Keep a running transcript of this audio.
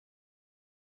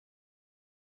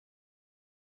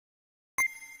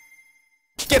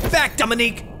Get back,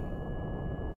 Dominique!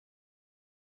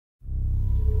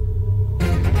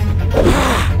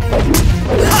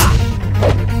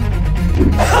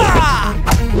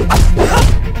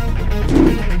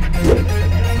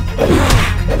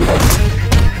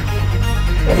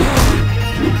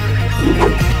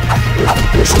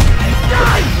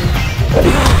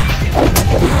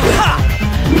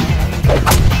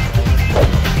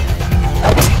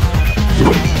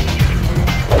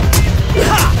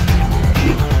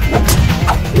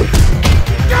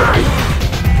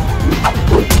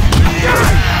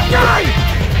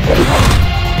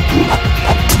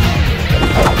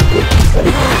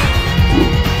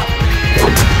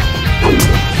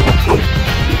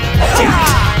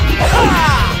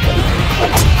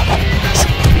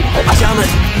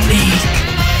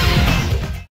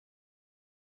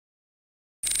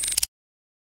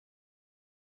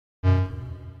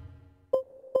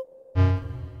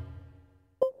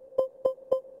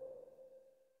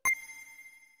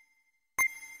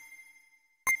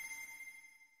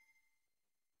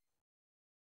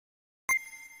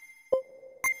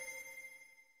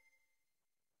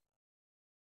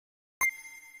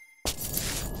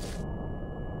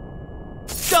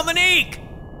 Dominique!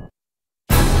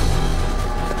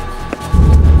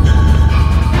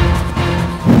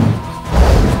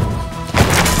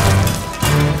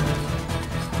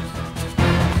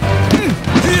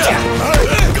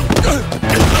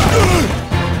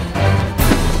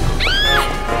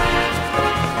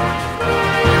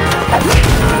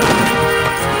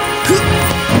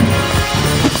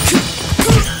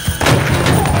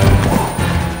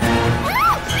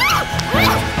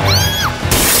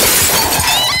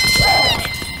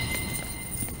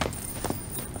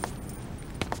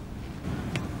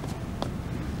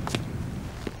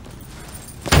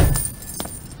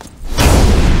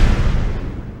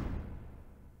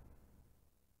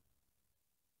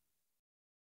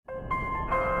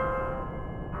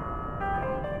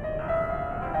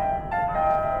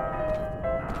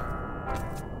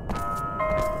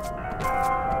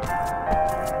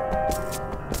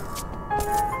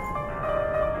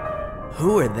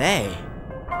 Who are they?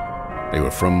 They were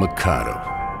from Mikado.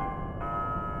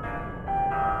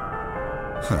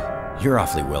 Huh, you're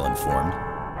awfully well informed.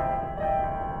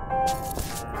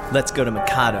 Let's go to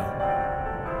Mikado.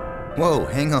 Whoa,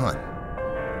 hang on.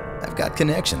 I've got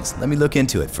connections. Let me look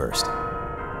into it first.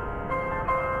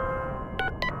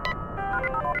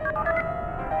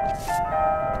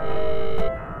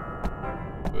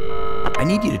 I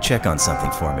need you to check on something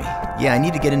for me. Yeah, I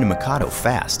need to get into Mikado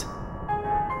fast.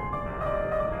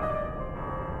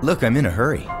 Look, I'm in a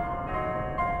hurry.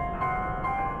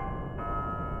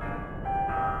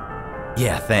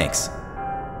 Yeah, thanks.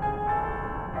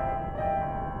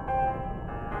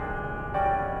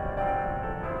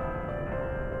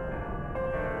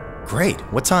 Great,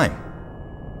 what time?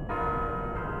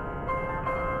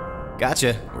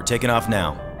 Gotcha, we're taking off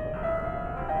now.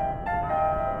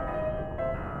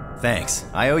 Thanks,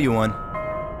 I owe you one.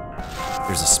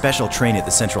 There's a special train at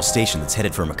the central station that's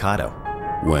headed for Mikado.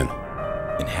 When?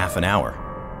 In half an hour.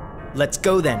 Let's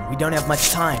go then, we don't have much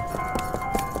time.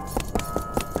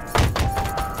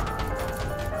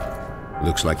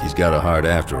 Looks like he's got a heart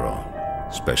after all,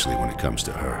 especially when it comes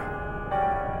to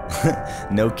her.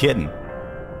 No kidding.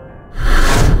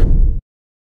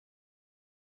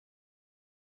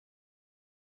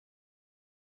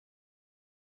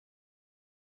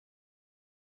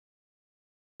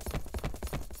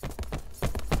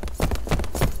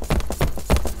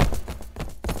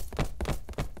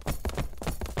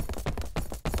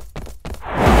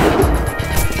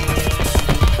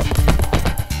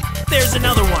 There's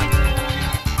another one!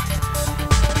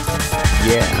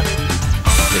 Yeah,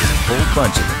 there's a whole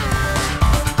bunch of them.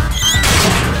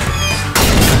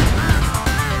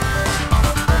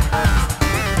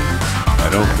 I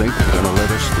don't think they're gonna let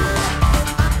us through.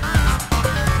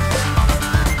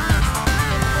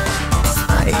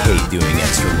 I hate doing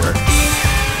extra work.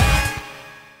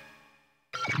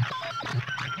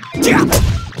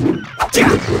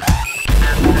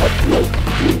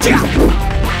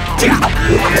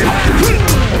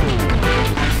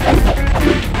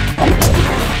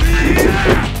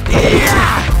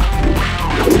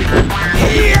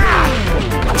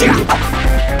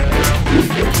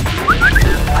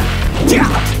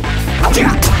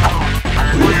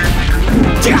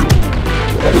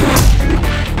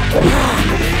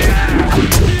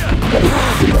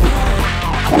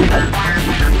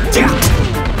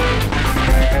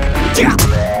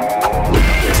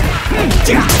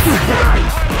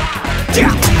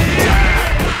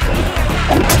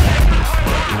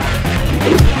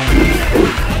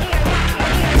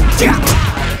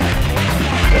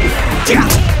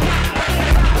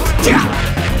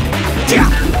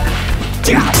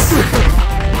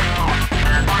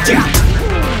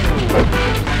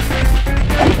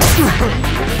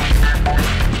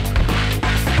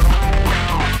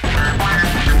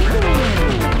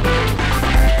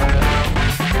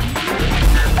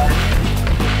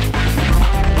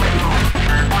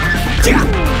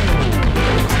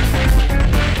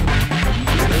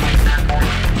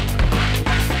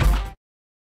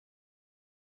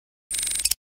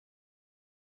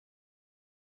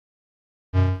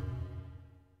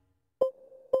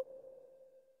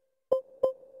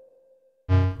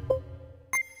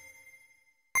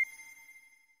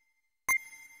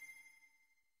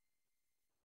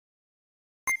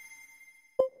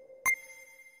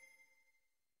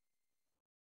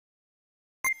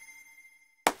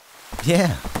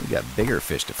 Yeah, we got bigger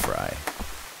fish to fry.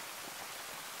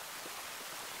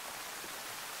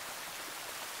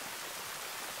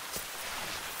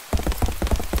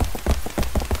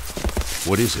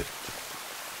 What is it?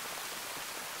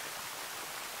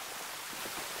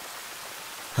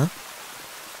 Huh?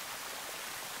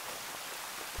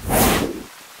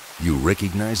 You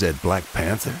recognize that Black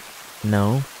Panther?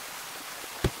 No.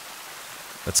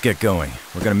 Let's get going.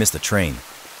 We're gonna miss the train.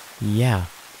 Yeah.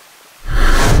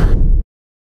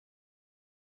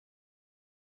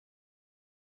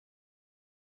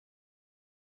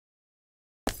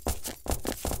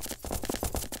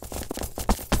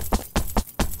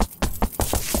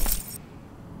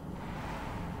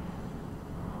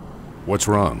 What's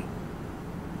wrong?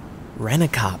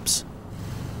 Rent-a-cops.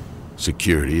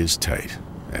 Security is tight,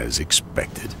 as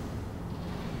expected.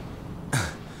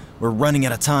 We're running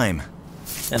out of time.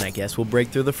 And I guess we'll break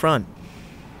through the front.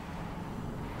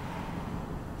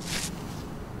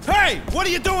 Hey! What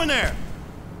are you doing there?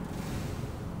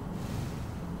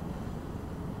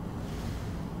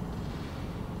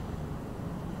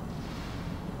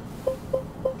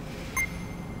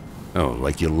 Oh,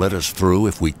 like you let us through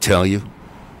if we tell you?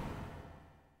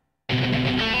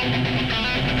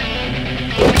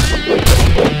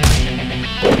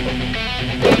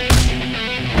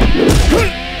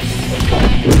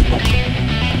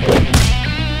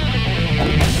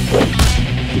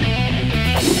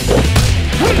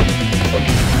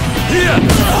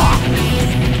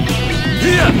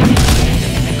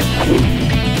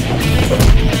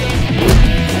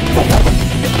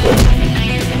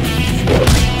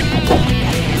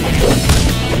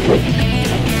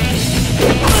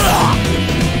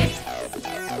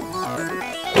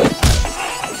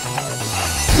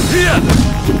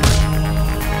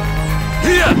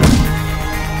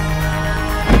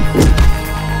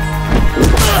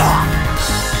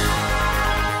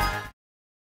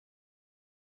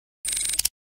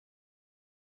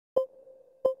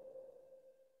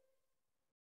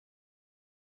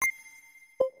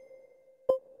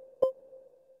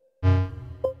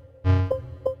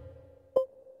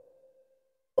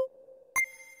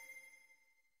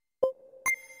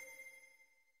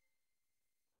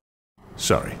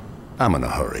 Sorry, I'm in a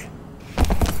hurry.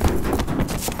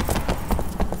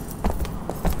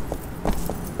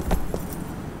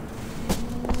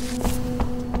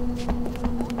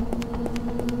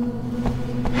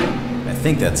 I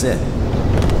think that's it.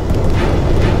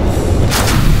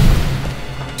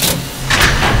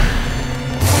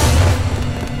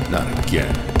 Not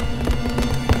again.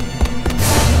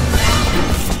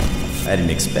 I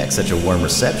didn't expect such a warm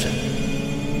reception.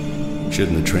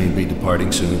 Shouldn't the train be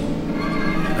departing soon?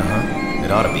 Uh-huh.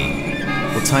 It ought to be.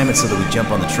 We'll time it so that we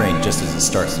jump on the train just as it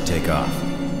starts to take off.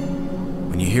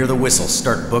 When you hear the whistle,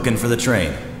 start booking for the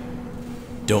train.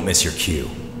 Don't miss your cue.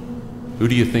 Who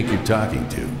do you think you're talking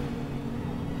to?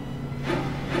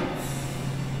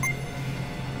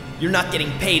 You're not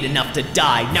getting paid enough to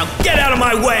die. Now get out of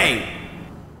my way!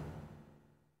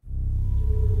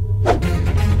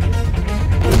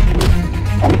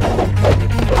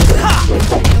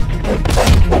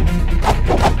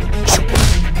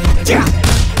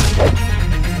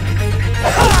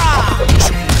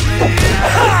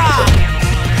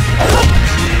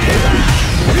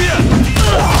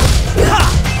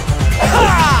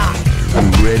 You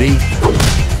ready?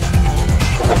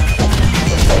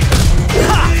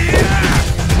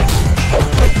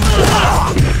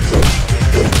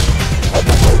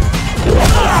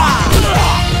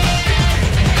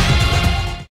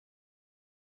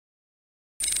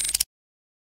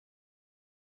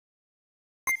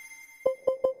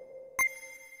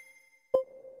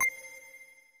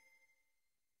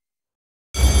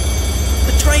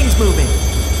 The train's moving!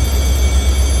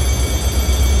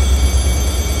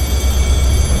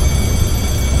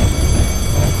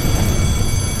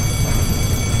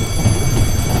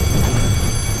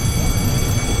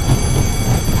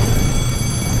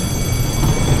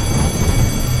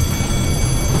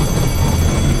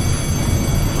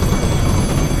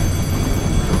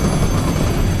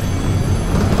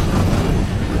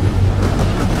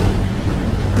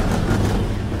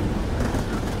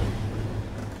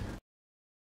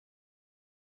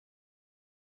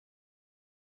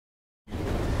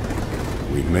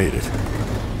 We made it.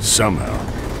 Somehow.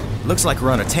 Looks like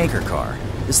we're on a tanker car.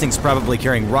 This thing's probably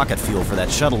carrying rocket fuel for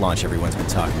that shuttle launch everyone's been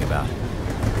talking about.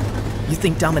 You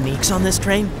think Dominique's on this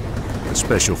train? The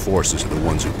special forces are the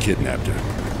ones who kidnapped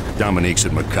her. Dominique's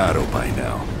at Mikado by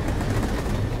now.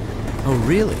 Oh,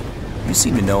 really? You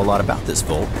seem to know a lot about this,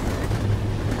 Volt.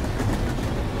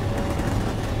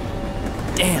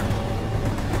 Damn.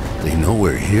 They know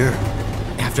we're here?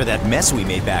 After that mess we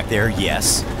made back there,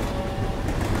 yes.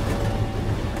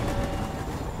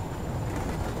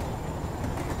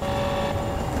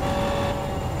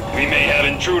 We may have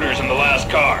intruders in the last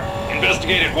car.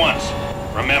 Investigate it once.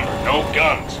 Remember, no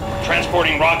guns. We're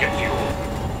transporting rocket fuel.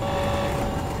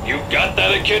 You got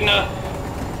that, Echidna?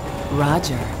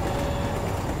 Roger.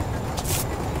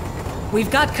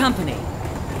 We've got company.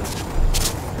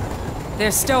 They're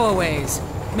stowaways.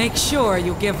 Make sure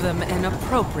you give them an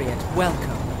appropriate welcome.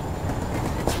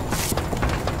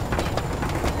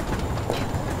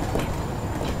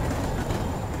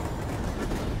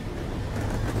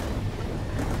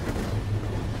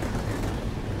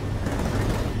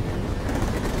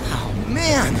 Oh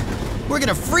man! We're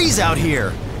gonna freeze out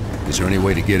here! Is there any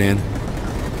way to get in?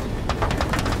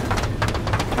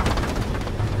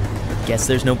 Guess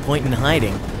there's no point in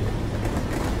hiding.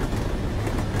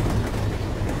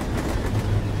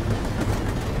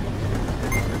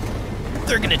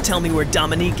 They're gonna tell me where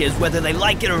Dominique is, whether they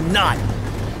like it or not.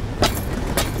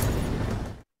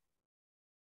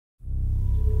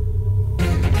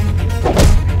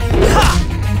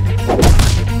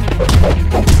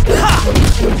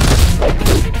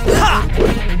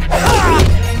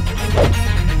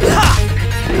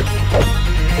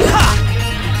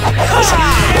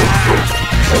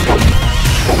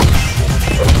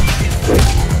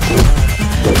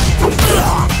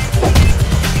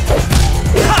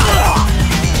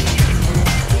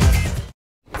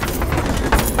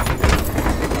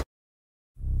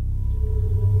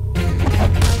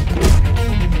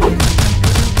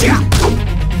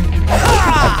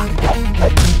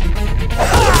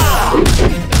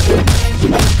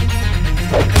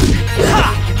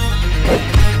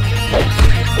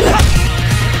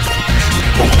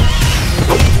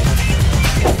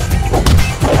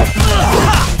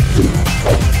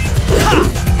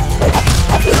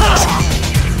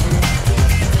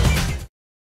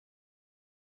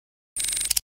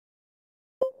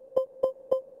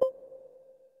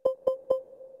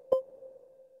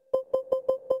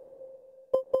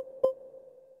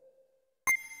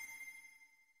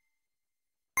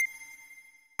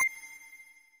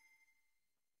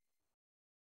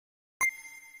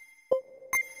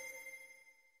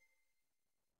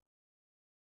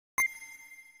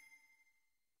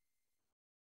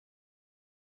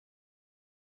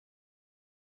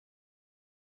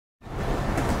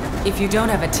 If you don't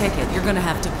have a ticket, you're gonna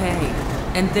have to pay.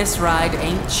 And this ride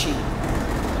ain't cheap.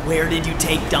 Where did you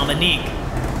take Dominique?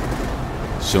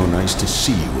 So nice to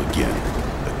see you again,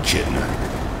 Echidna.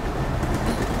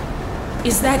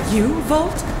 Is that you,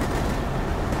 Volt?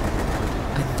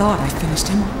 I thought I finished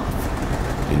him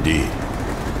off. Indeed.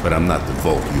 But I'm not the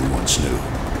Volt you once knew.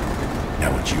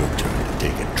 Now it's your turn to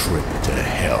take a trip to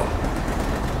hell.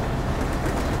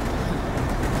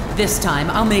 This time,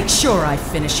 I'll make sure I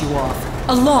finish you off,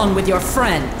 along with your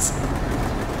friends.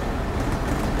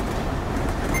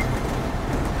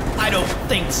 I don't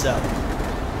think so.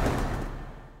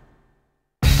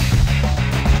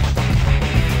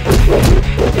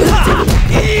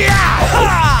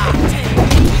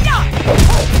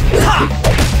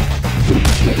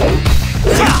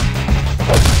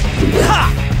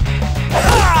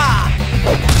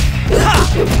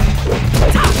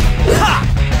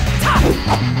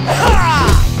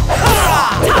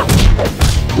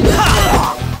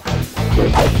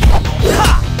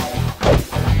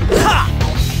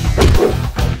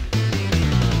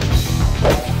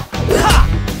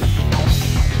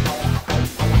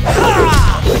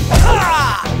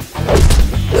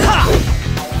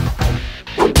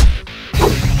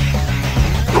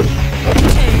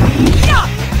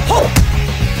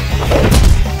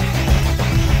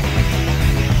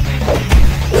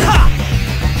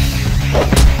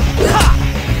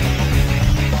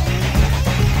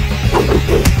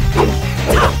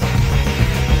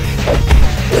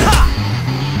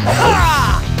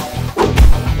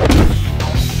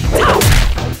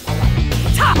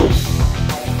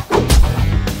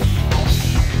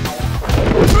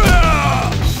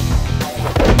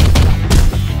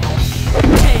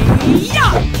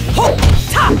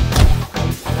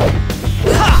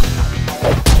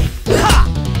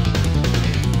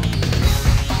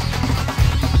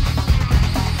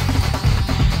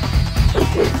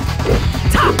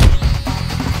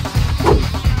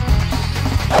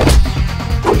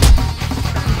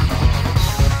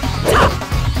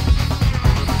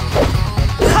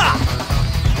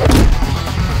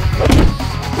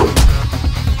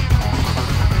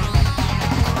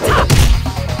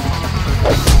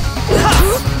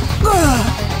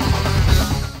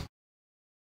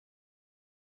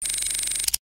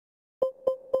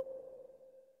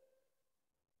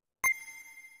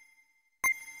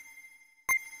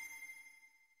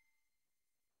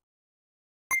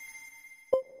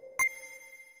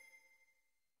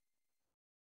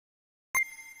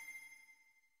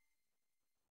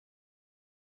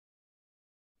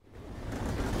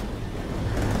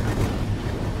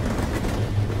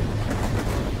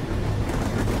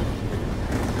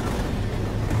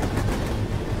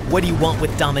 What do you want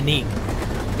with Dominique?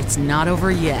 It's not over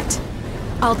yet.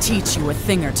 I'll teach you a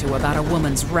thing or two about a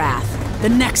woman's wrath the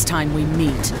next time we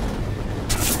meet.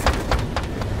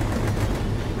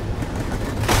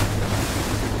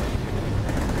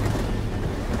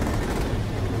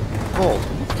 Bolt,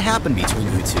 what happened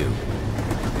between you two?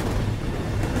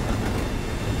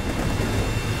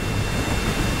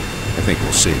 I think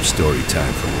we'll save story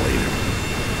time for later.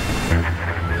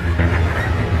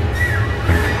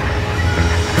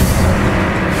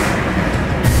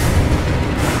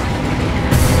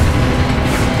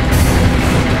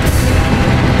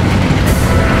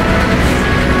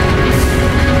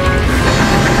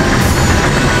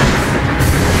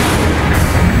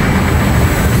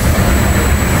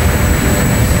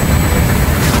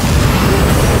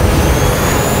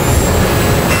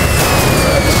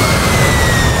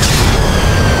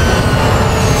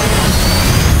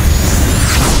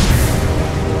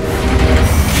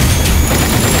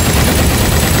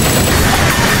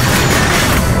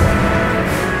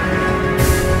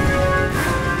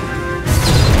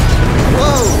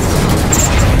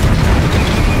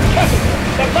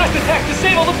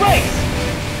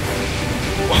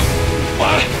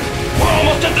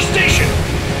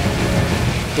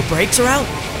 Brakes are out?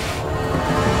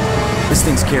 This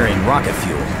thing's carrying rocket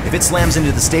fuel. If it slams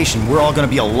into the station, we're all gonna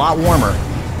be a lot warmer.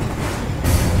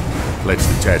 Let's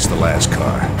detach the last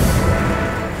car.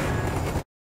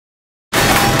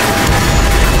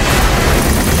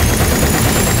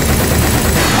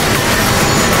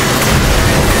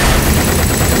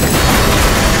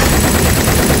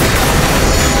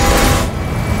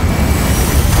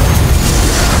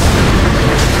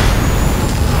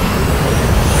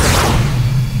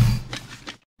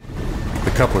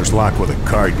 The coupler's locked with a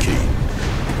card key.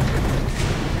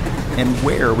 And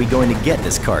where are we going to get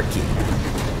this card key?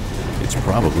 It's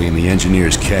probably in the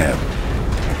engineer's cab.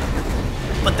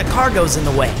 But the cargo's in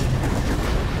the way.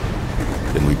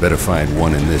 Then we better find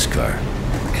one in this car.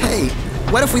 Hey,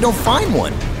 what if we don't find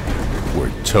one?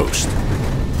 We're toast.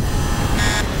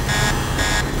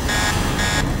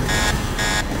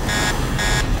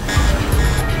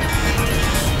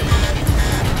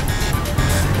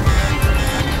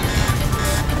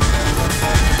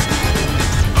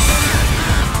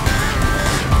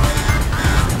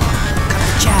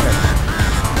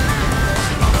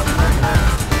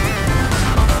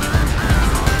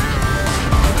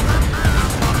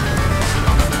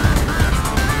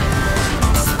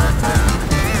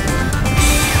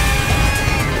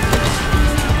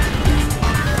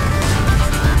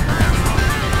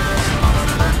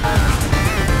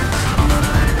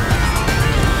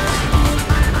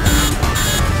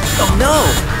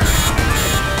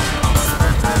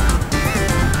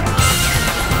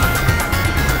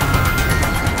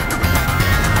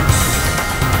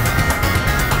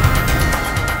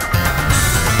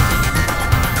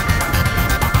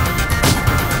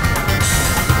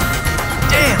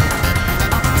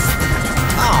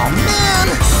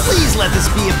 Let this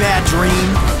be a bad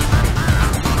dream.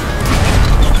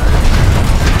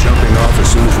 Jumping off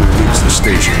as soon as we reach the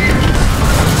station.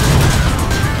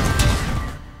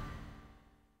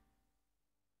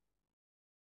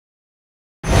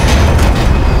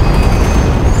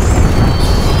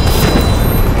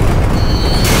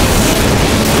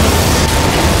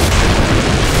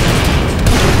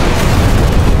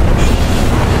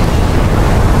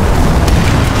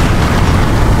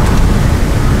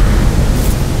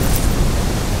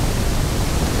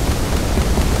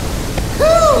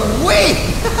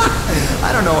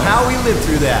 I don't know how we lived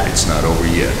through that. It's not over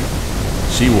yet.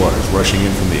 Seawater's rushing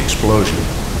in from the explosion.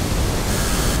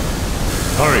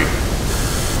 Hurry!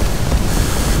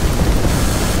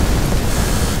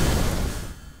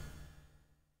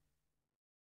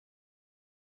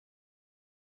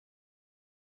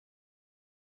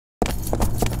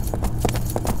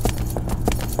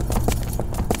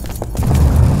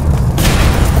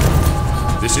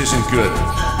 This isn't good.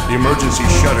 The emergency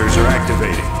shutters are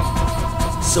activating.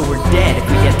 So we're dead if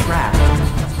we get trapped.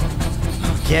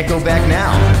 Can't go back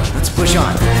now. Let's push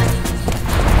on.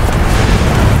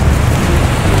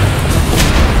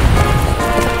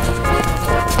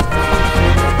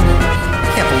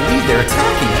 Can't believe they're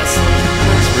attacking us.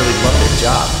 They just really love their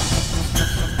job.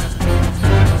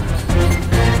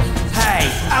 Hey,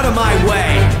 out of my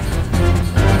way!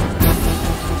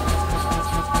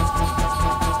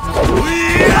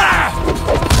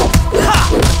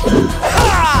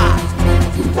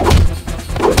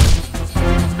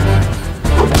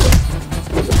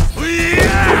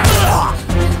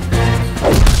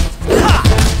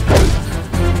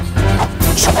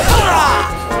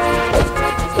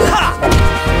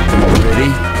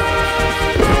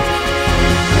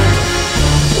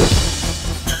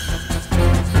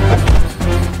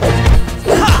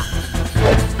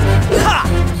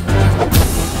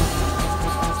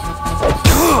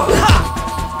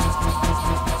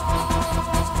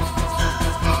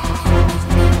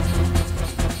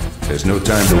 There's no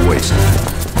time to waste.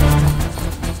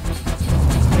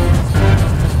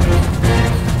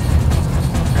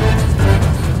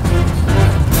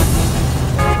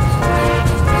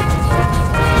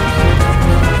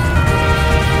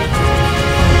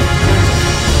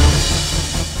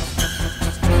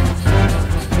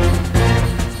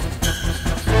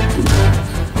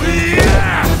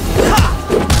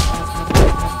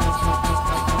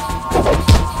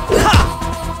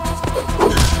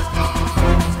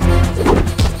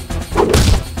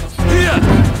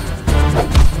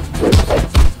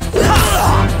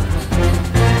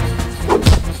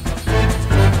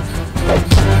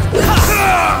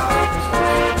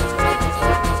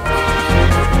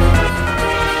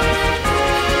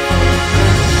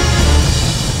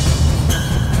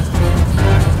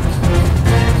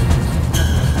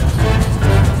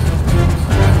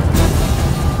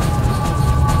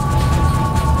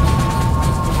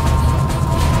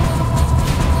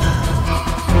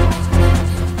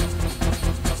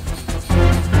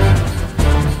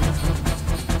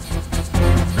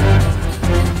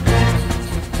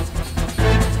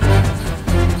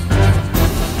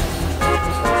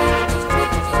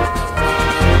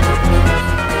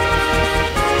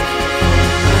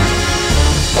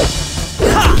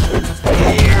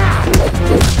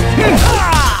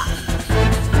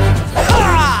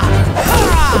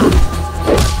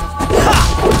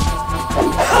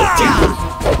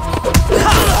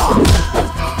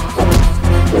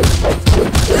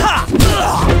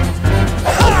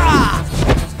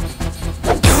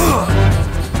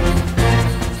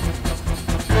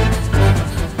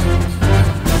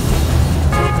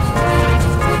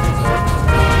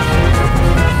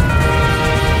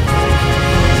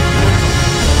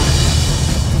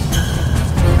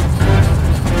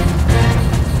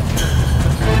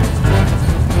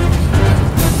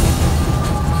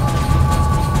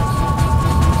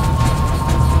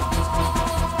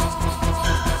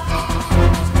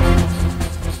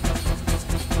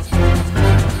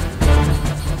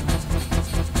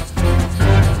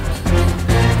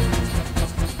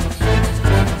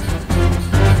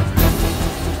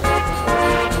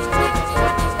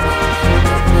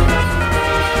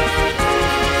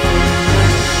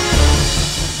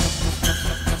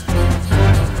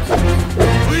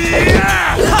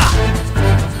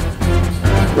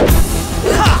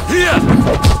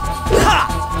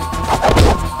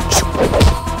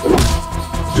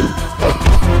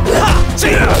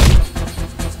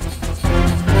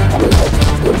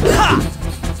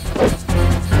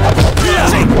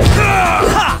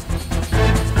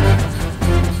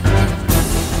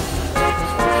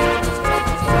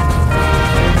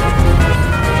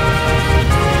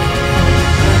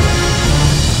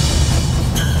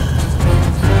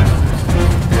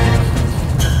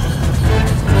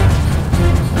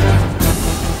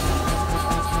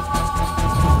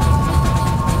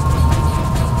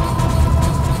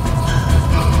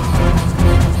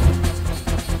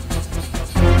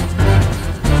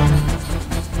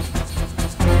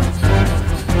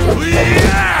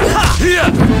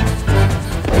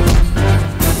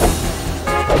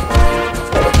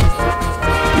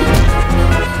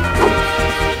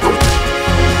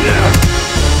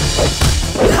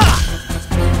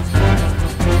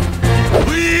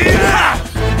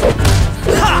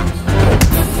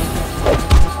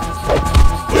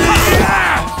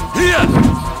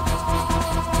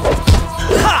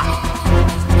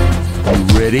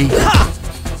 Ready?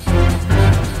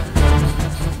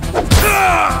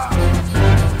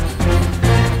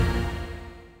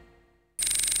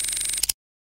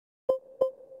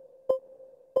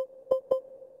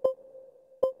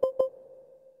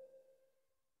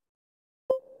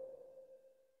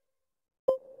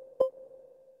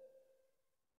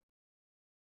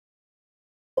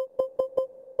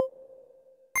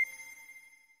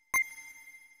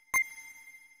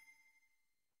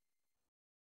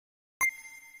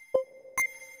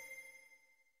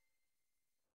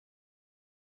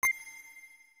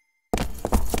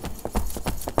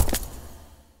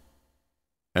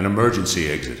 An emergency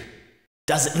exit.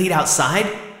 Does it lead outside?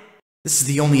 This is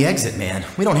the only exit, man.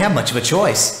 We don't have much of a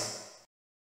choice.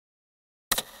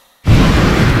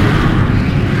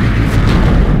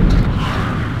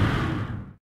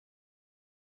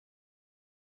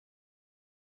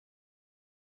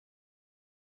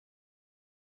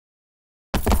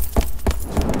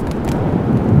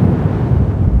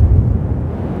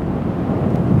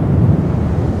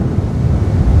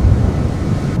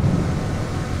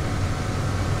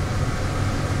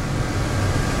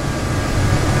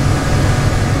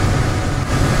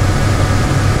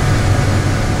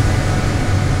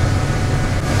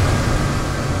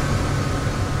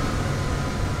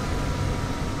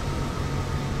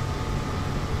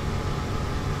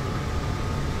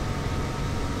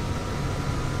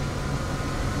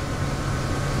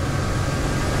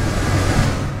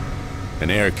 An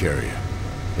air carrier.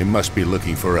 They must be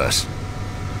looking for us.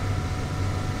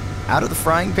 Out of the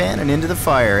frying pan and into the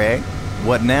fire, eh?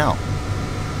 What now?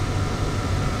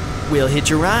 We'll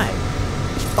hitch a ride.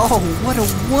 Oh, what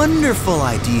a wonderful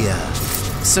idea!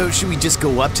 So should we just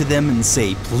go up to them and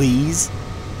say, please?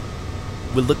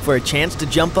 We'll look for a chance to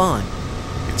jump on.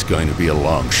 It's going to be a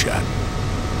long shot.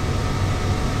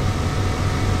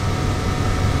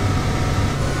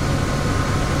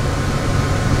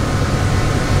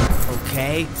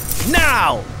 Okay,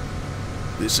 now!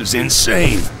 This is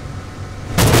insane.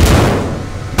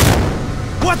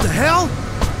 What the hell?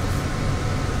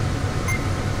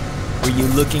 Were you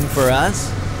looking for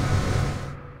us?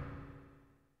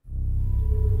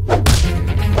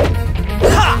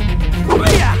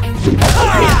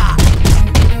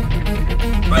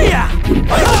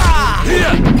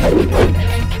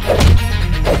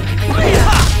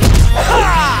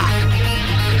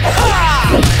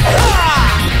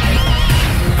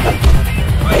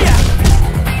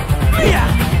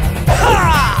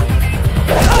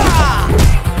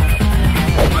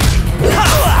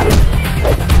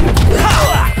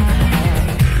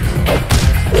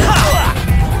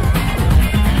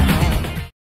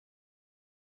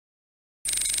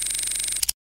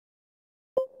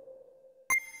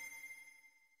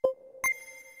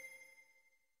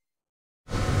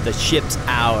 The ship's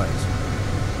ours.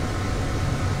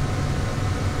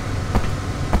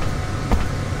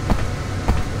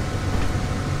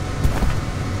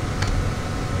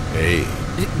 Hey,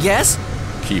 Yes?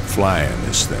 keep flying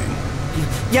this thing.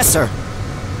 Yes, sir.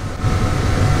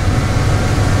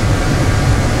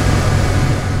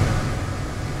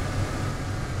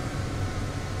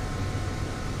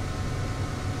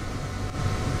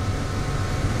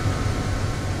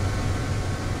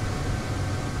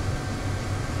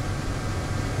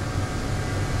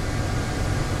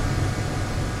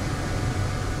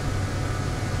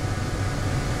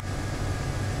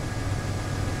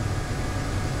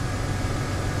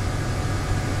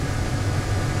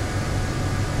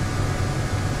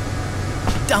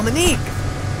 Dominique!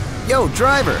 Yo,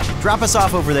 driver, drop us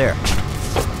off over there.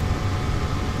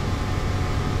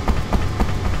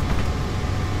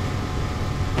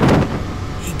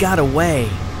 He got away.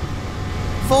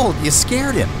 Volt, you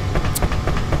scared him.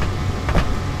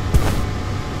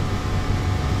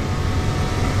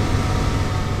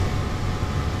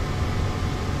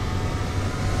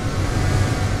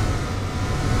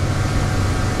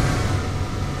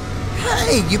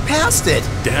 Hey, you passed it.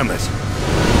 Damn it.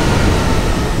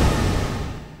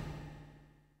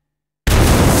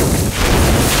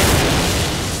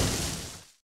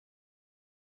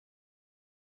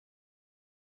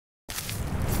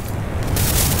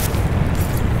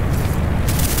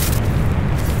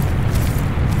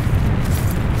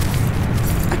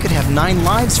 I could have 9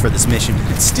 lives for this mission,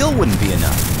 and it still wouldn't be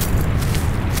enough.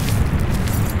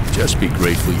 Just be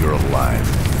grateful you're alive.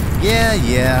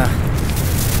 Yeah.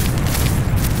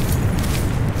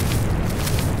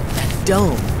 That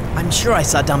dome. I'm sure I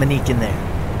saw Dominique in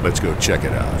there. Let's go check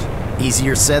it out.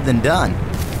 Easier said than done.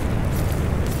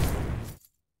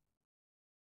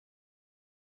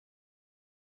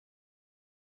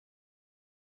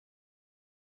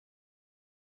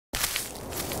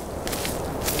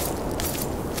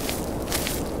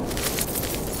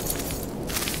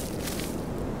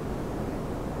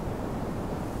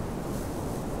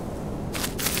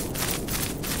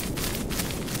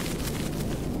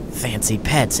 Fancy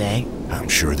pets, eh? I'm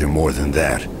sure they're more than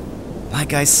that.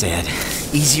 Like I said,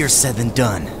 easier said than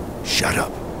done. Shut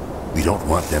up. We don't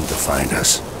want them to find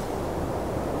us.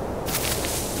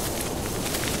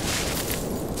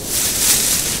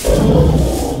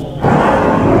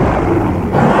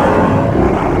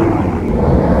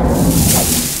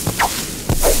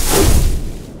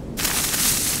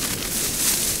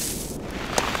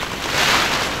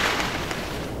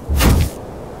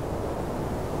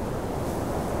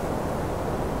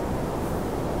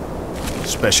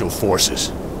 Special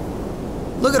Forces.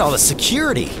 Look at all the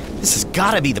security. This has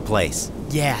gotta be the place.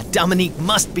 Yeah, Dominique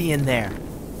must be in there.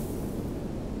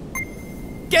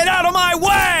 Get out of my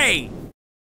way!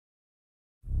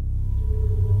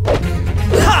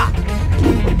 Ha!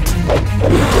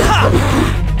 Ha!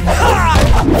 Ha!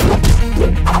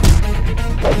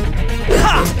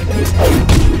 Ha!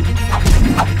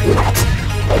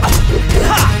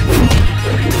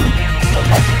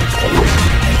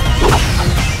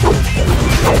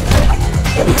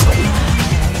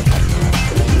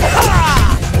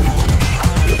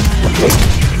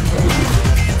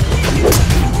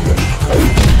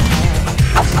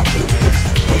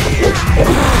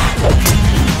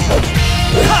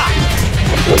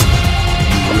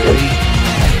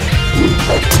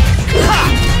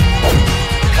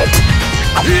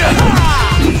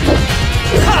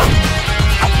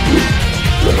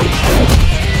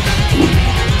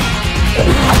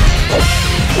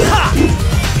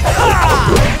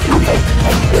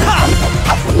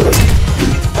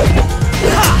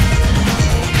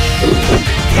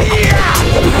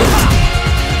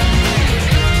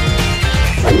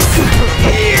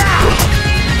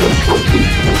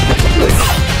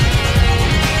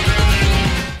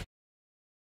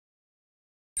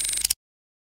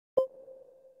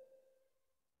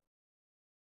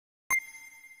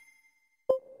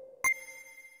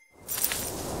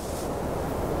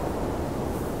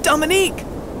 Dominique!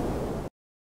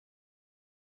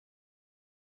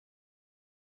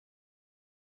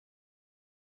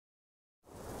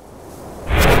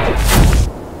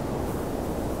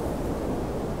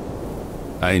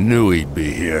 I knew he'd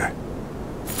be here.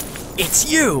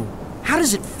 It's you! How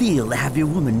does it feel to have your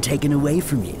woman taken away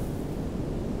from you?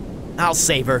 I'll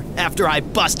save her after I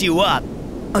bust you up.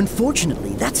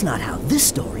 Unfortunately, that's not how this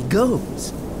story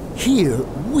goes. Here,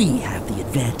 we have the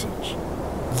advantage.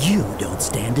 You don't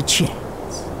stand a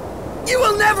chance. You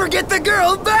will never get the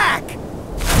girl back!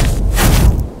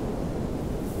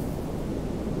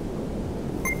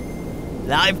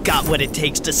 I've got what it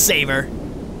takes to save her.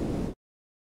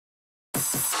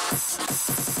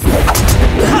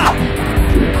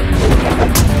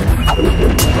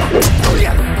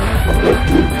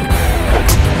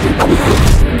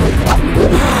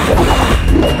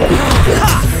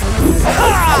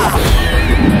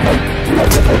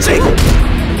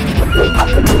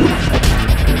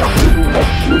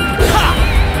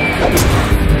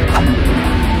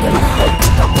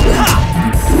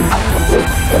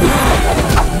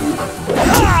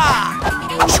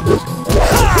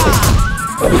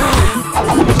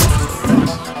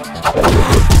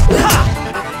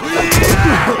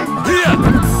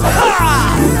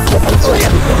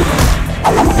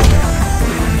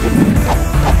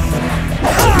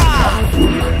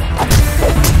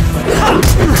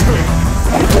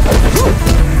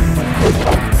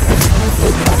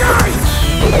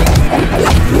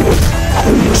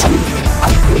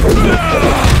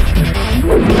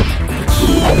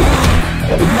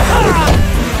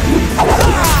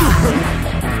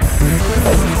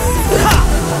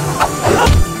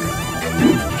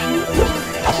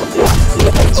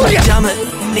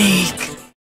 Dominique!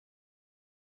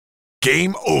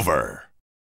 Game over.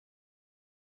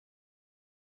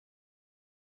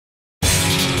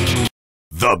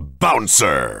 The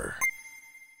Bouncer.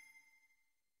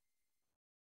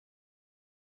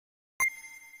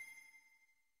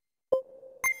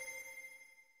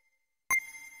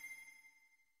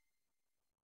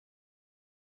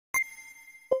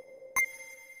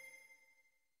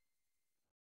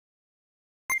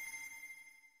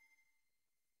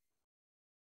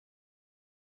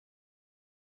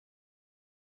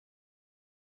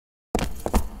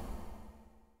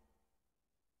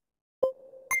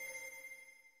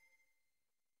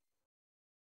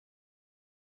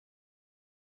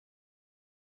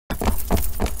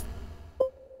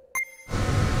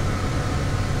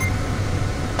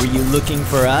 Were you looking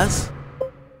for us?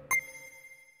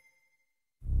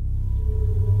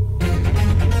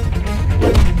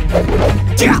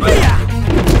 You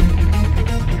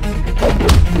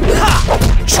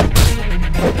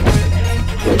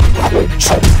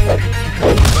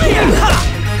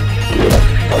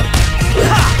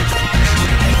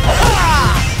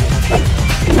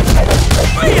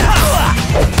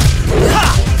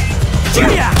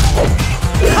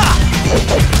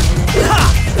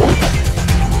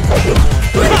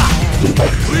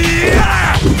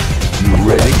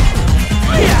ready?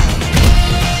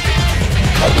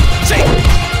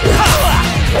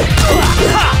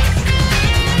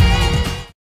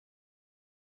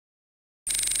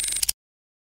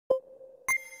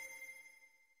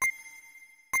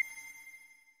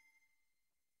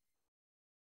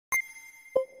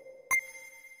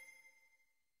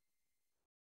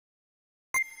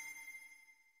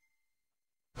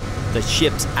 The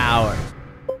ship's ours.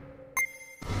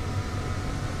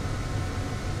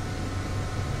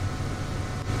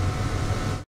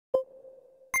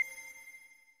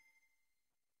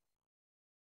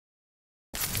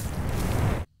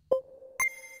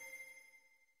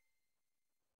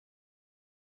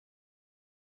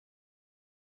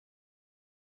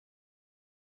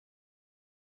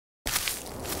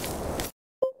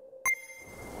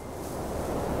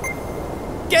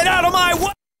 Get out of my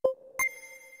way!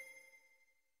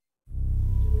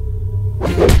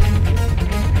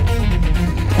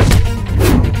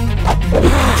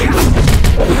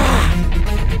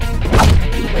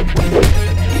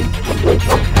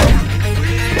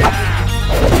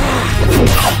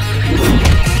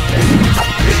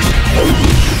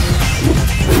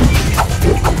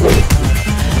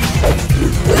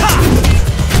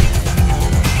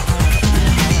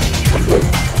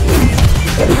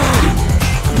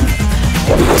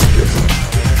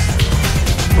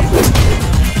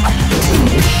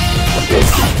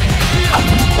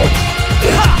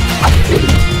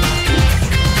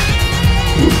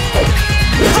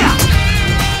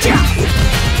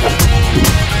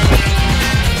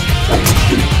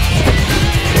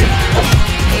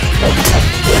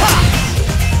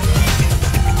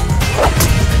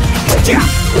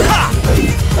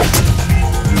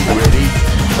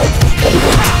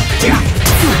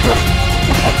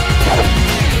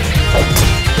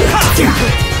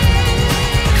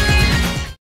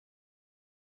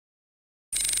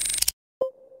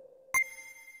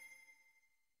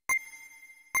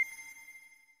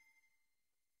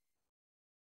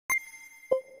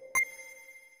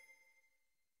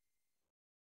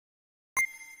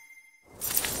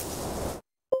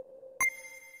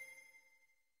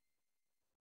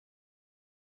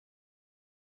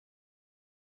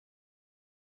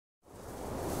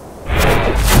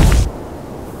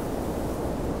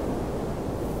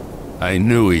 I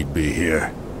knew he'd be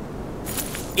here.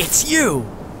 It's you!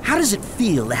 How does it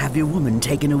feel to have your woman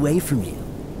taken away from you?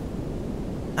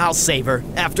 I'll save her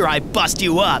after I bust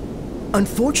you up.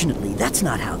 Unfortunately, that's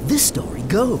not how this story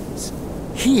goes.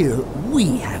 Here,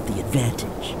 we have the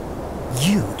advantage.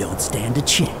 You don't stand a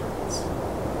chance.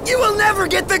 You will never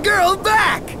get the girl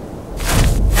back!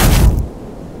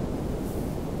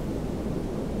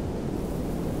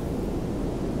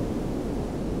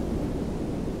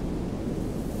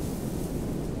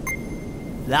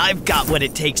 I've got what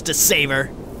it takes to save her.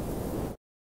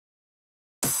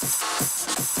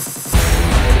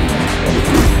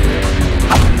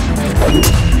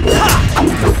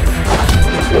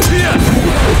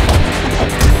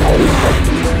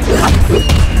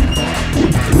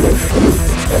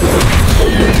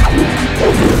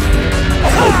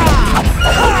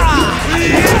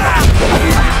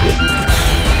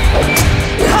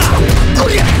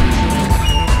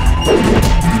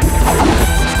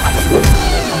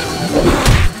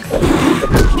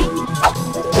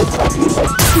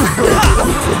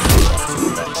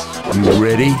 You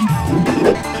ready?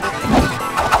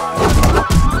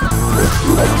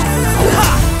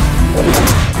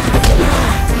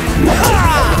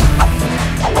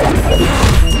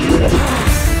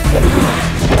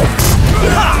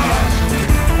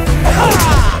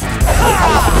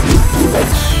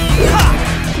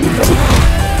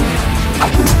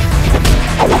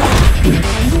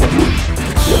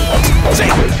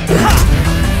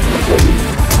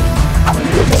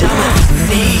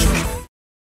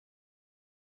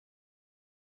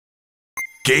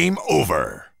 Game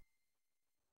over.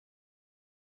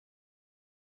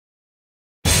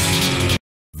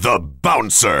 The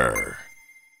Bouncer.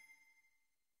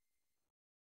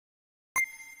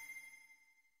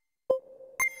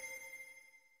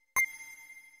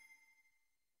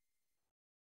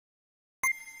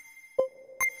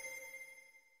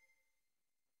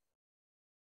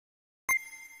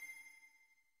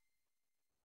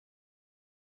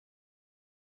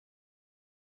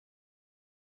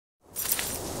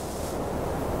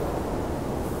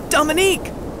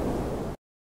 Dominique!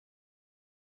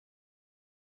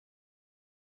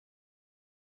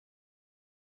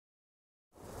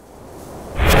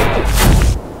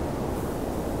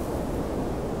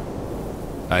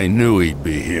 I knew he'd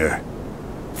be here.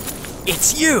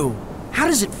 It's you! How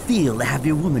does it feel to have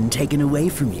your woman taken away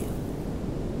from you?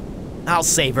 I'll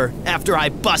save her after I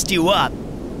bust you up.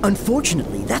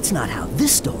 Unfortunately, that's not how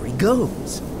this story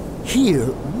goes. Here,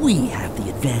 we have the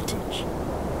advantage.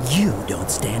 You don't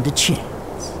stand a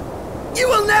chance. You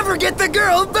will never get the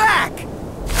girl back!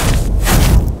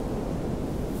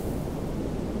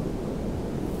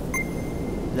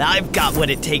 I've got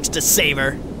what it takes to save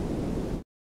her.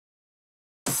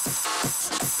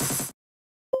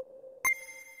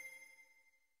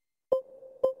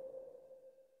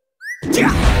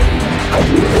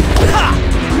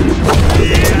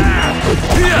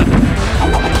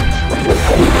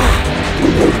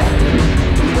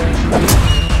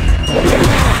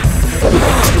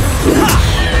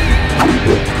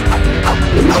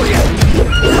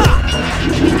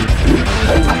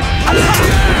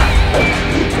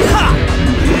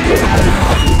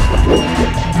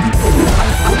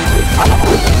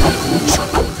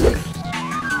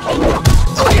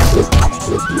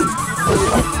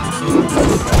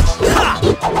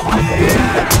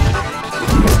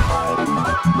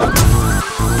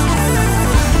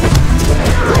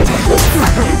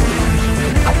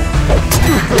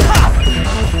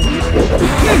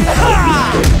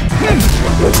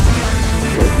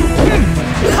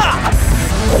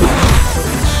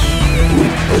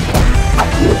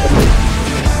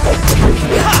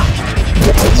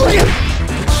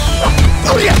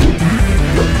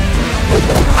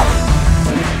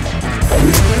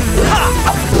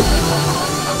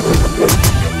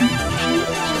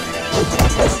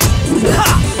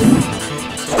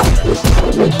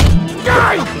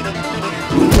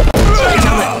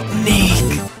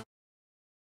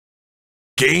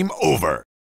 Game over.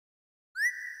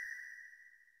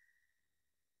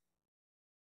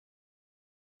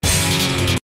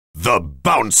 The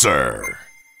Bouncer.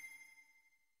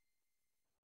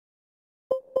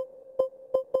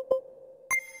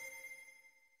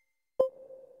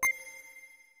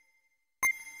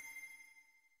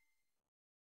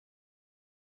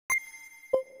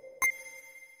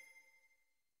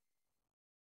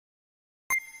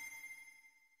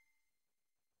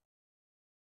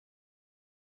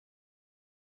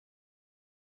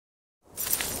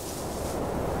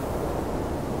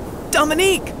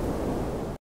 Dominique!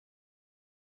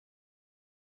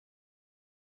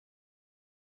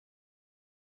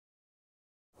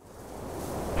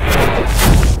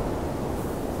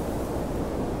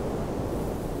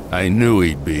 I knew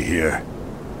he'd be here.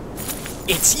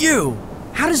 It's you!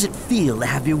 How does it feel to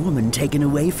have your woman taken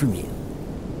away from you?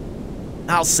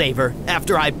 I'll save her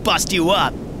after I bust you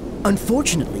up.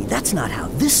 Unfortunately, that's not how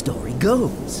this story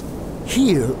goes.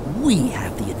 Here, we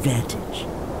have the advantage.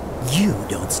 You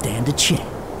don't stand a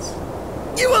chance.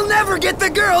 You will never get the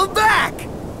girl back!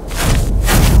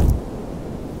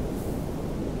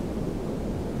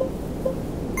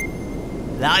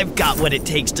 I've got what it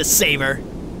takes to save her.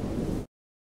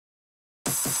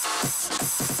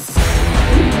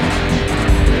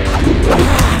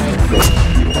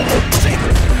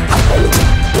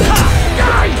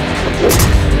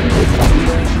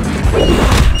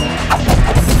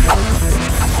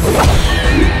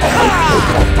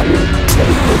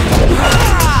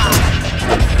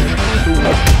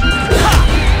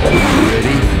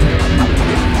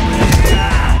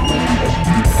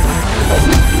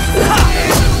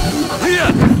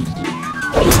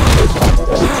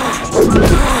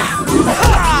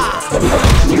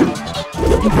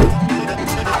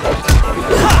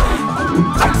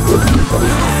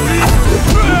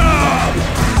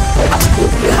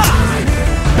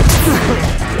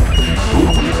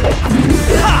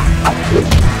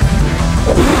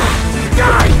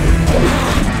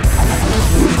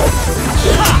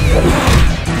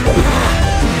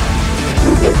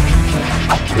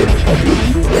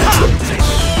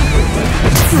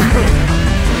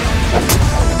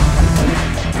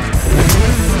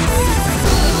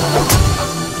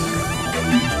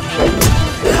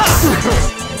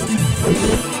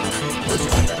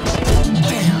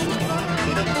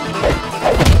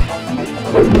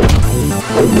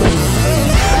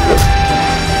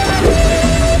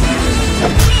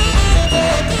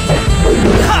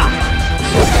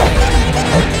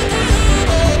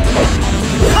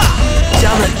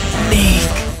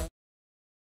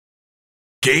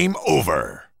 Game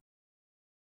over.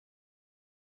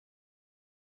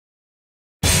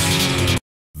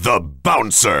 The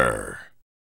Bouncer.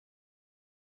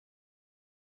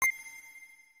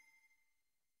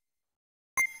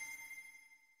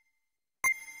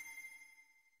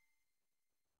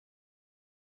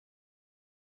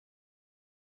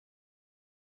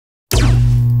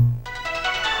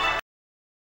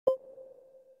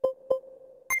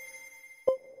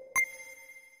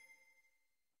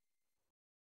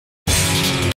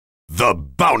 The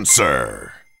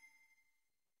Bouncer.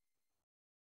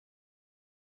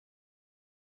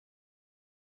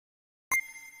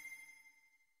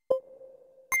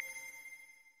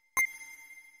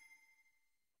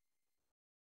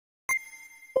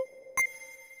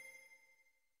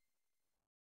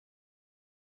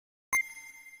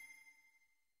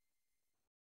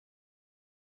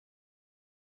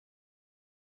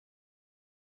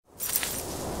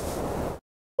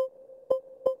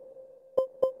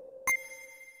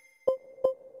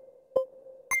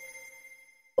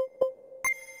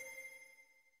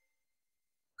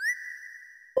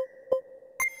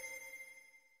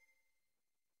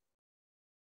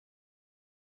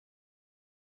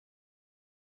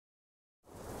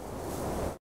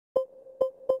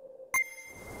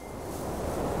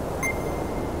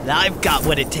 I've got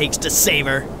what it takes to save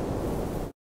her.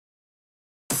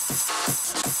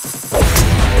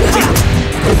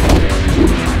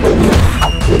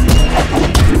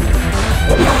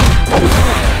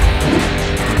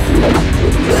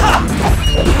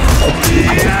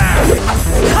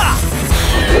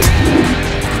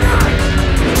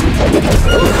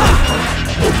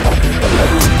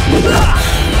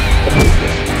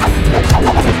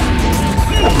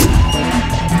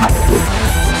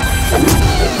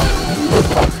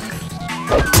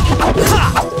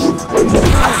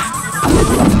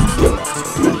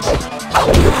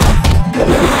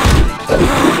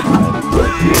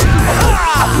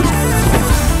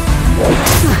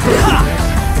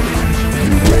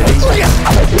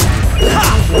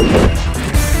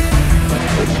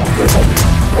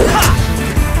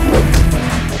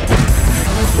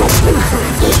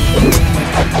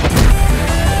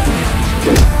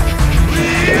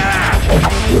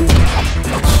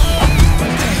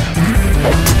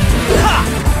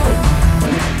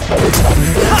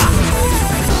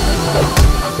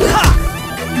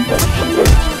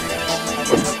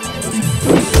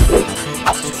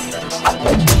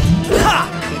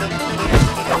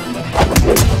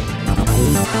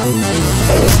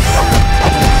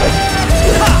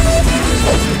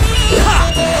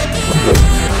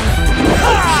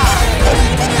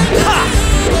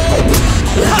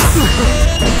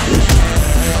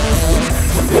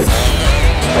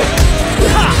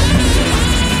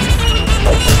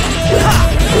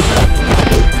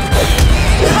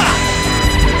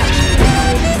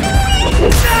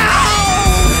 Ah!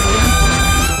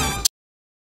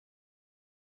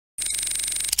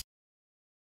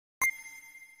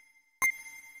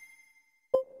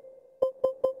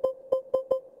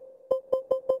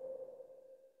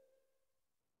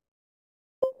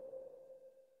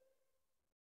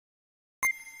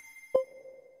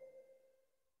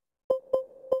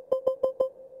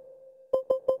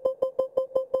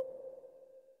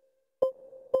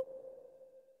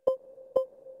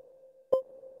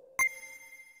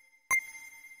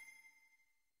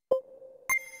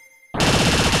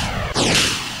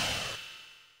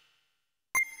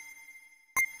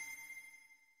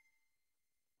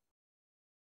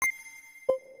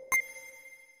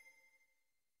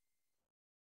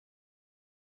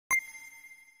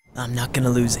 I'm not gonna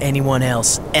lose anyone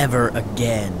else ever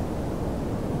again.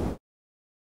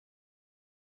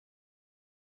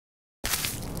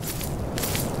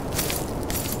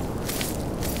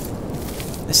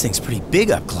 This thing's pretty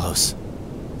big up close.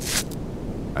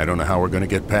 I don't know how we're gonna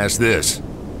get past this.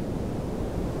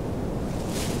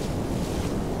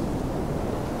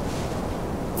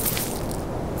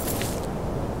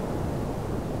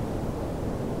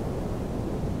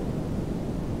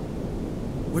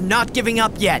 We're not giving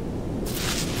up yet.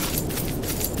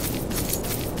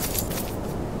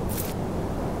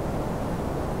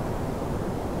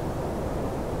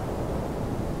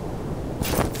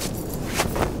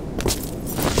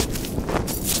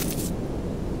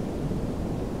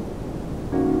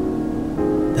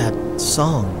 That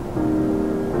song.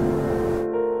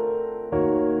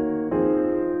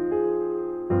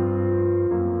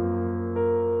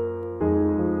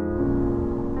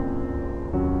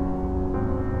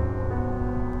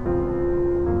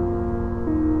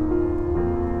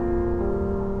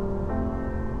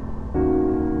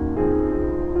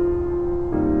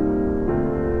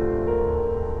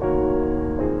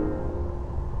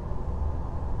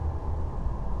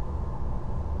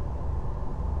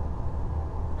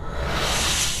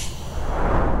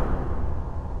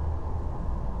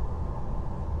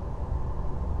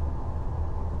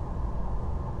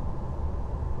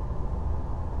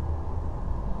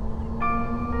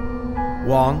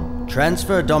 Wong,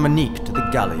 transfer Dominique to the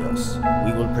Gallios.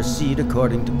 We will proceed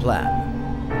according to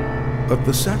plan. But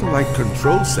the satellite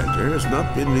control center has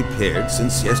not been repaired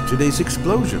since yesterday's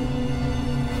explosion.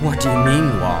 What do you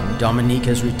mean, Wong? Dominique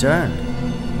has returned.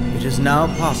 It is now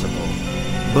possible.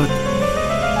 But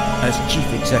As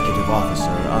Chief Executive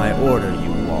Officer, I order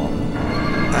you, Wong.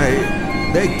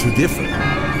 I beg to differ.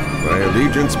 My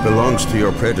allegiance belongs to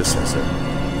your predecessor.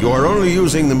 You are only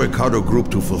using the Mikado Group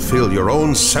to fulfill your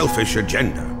own selfish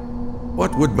agenda.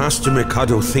 What would Master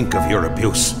Mikado think of your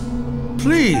abuse?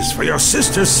 Please, for your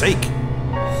sister's sake.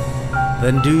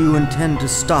 Then do you intend to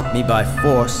stop me by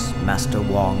force, Master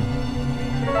Wong?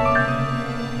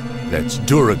 That's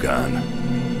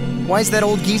Duragan. Why is that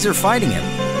old geezer fighting him?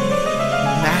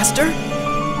 Master?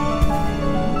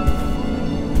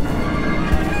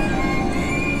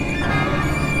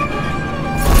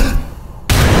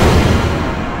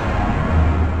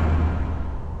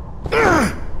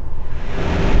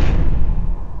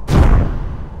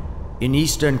 In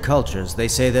Eastern cultures, they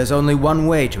say there's only one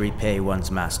way to repay one's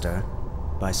master,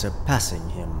 by surpassing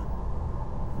him.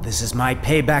 This is my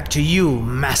payback to you,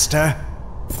 Master!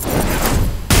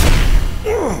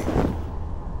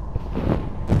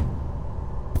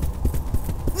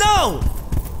 No!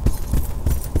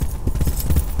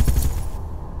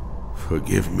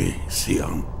 Forgive me,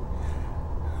 Sion.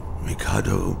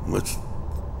 Mikado must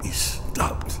be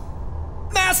stopped.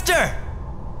 Master!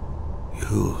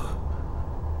 You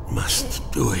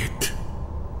must do it.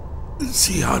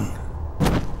 Sion.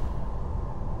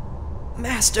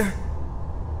 Master.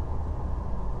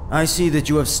 I see that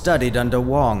you have studied under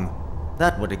Wong.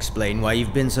 That would explain why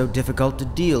you've been so difficult to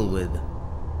deal with.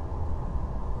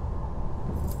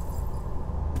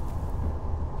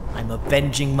 I'm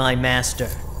avenging my master.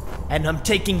 And I'm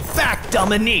taking back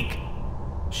Dominique!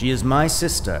 She is my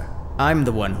sister. I'm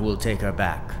the one who will take her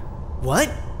back. What?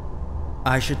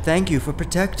 I should thank you for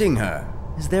protecting her.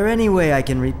 Is there any way I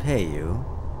can repay you?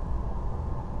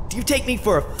 Do you take me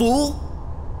for a fool?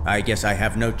 I guess I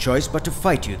have no choice but to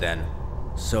fight you then.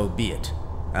 So be it.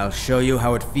 I'll show you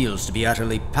how it feels to be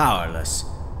utterly powerless.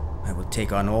 I will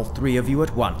take on all three of you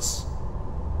at once.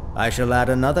 I shall add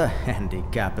another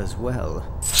handicap as well.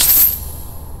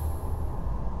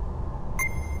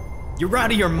 You're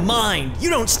out of your mind! You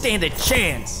don't stand a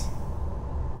chance!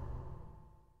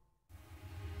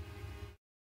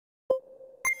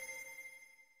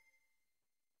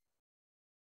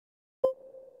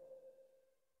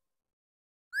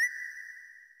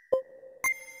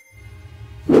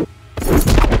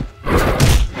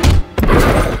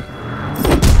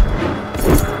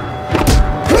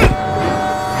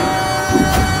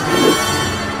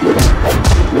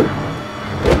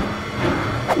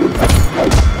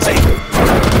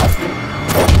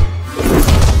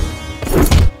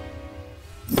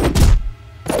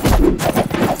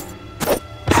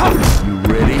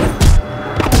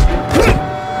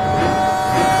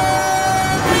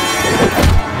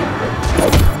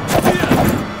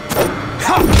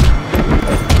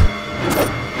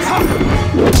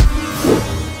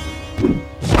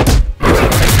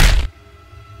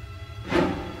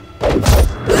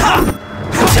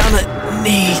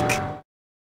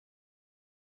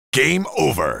 Game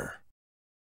over.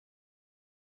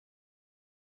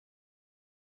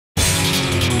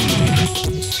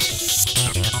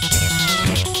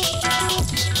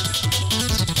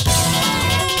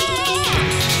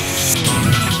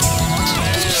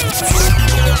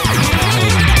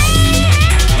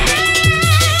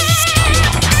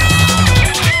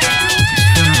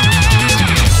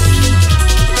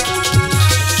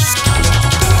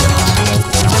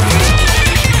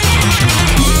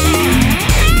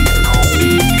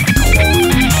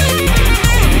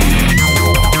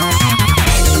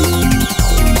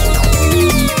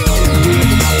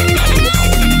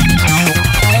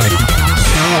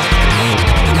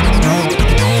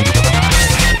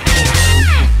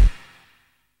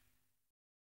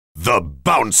 The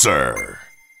Bouncer!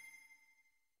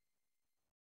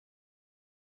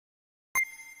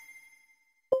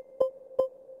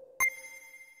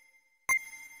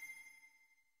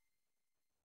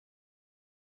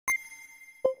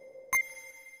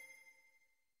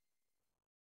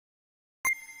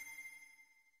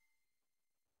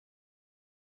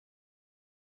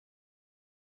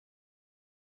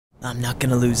 I'm not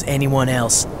gonna lose anyone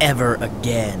else ever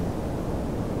again.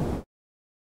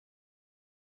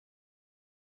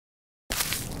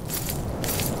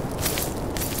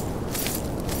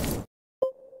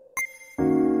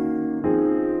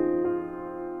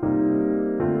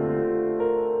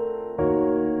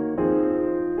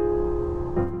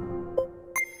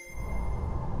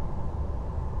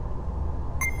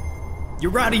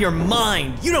 You're out of your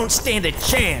mind! You don't stand a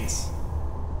chance!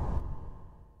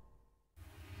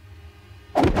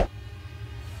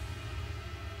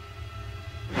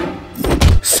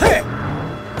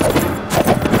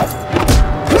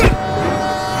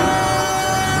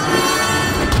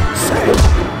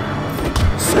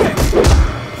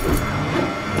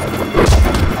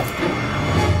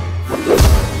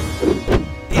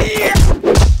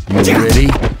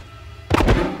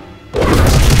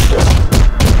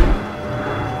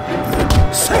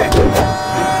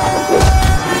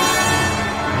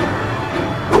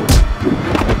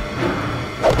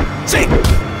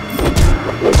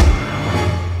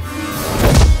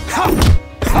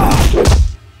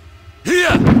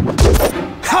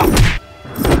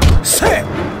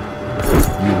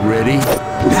 You ready?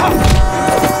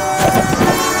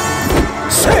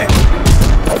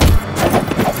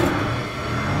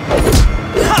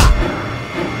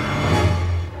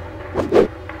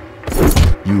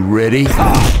 You ready? You ready?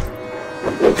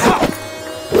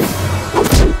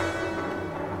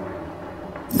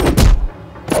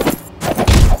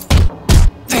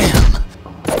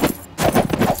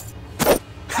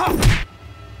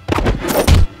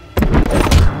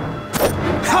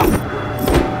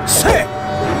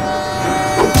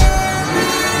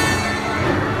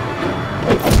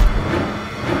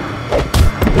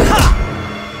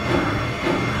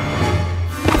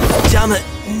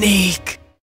 Dominique!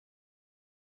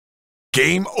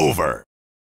 Game over.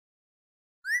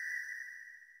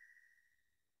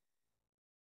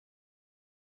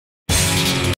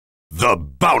 The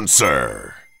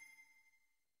Bouncer.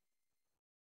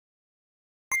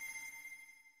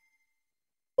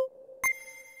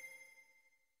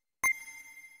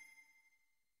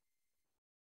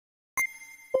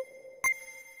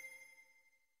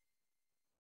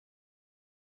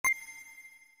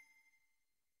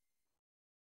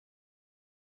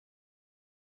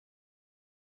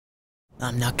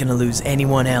 I'm not gonna lose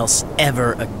anyone else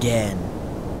ever again.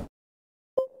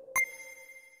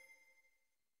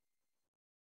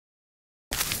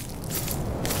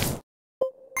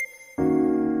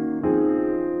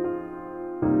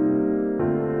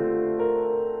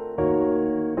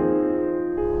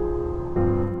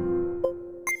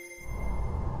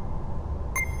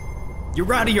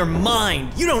 You're out of your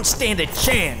mind! You don't stand a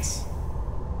chance!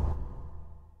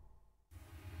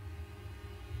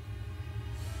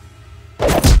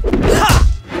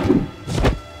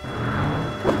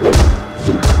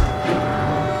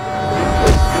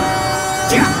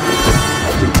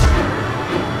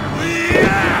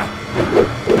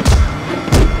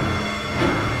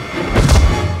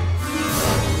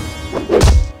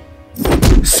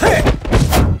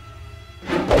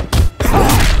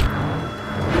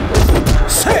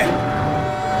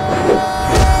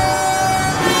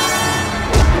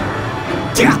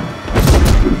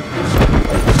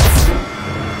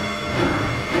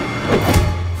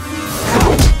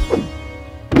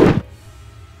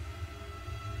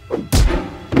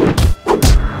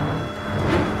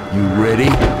 You ready?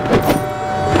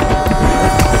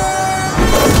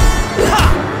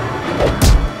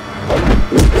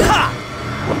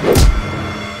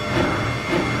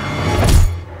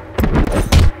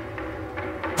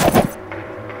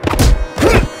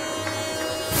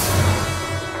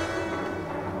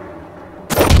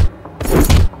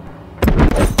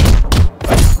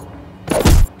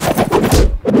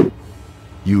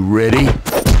 You ready?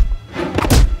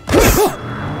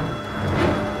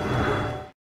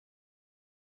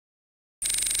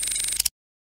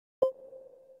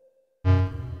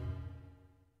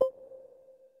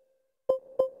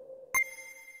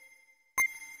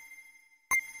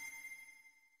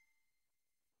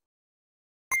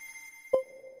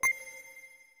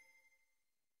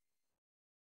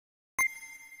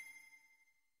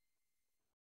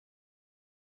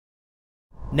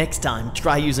 Next time,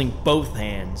 try using both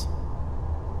hands.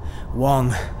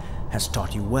 Wong has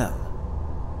taught you well.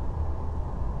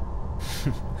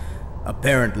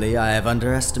 Apparently, I have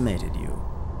underestimated you.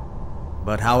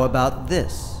 But how about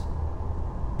this?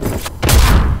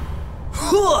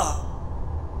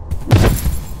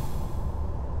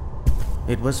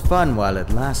 It was fun while it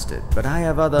lasted, but I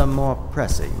have other more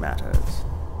pressing matters.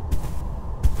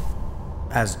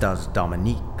 As does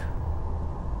Dominique.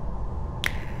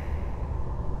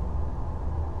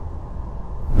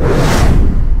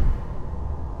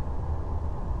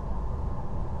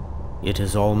 It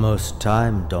is almost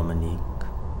time, Dominique.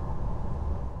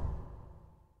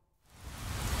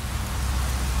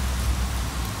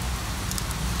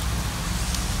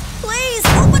 Please,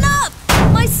 open up!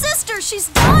 My sister, she's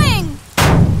dying!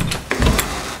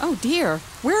 Oh dear,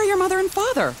 where are your mother and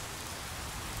father?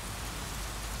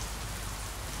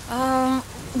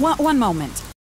 One moment.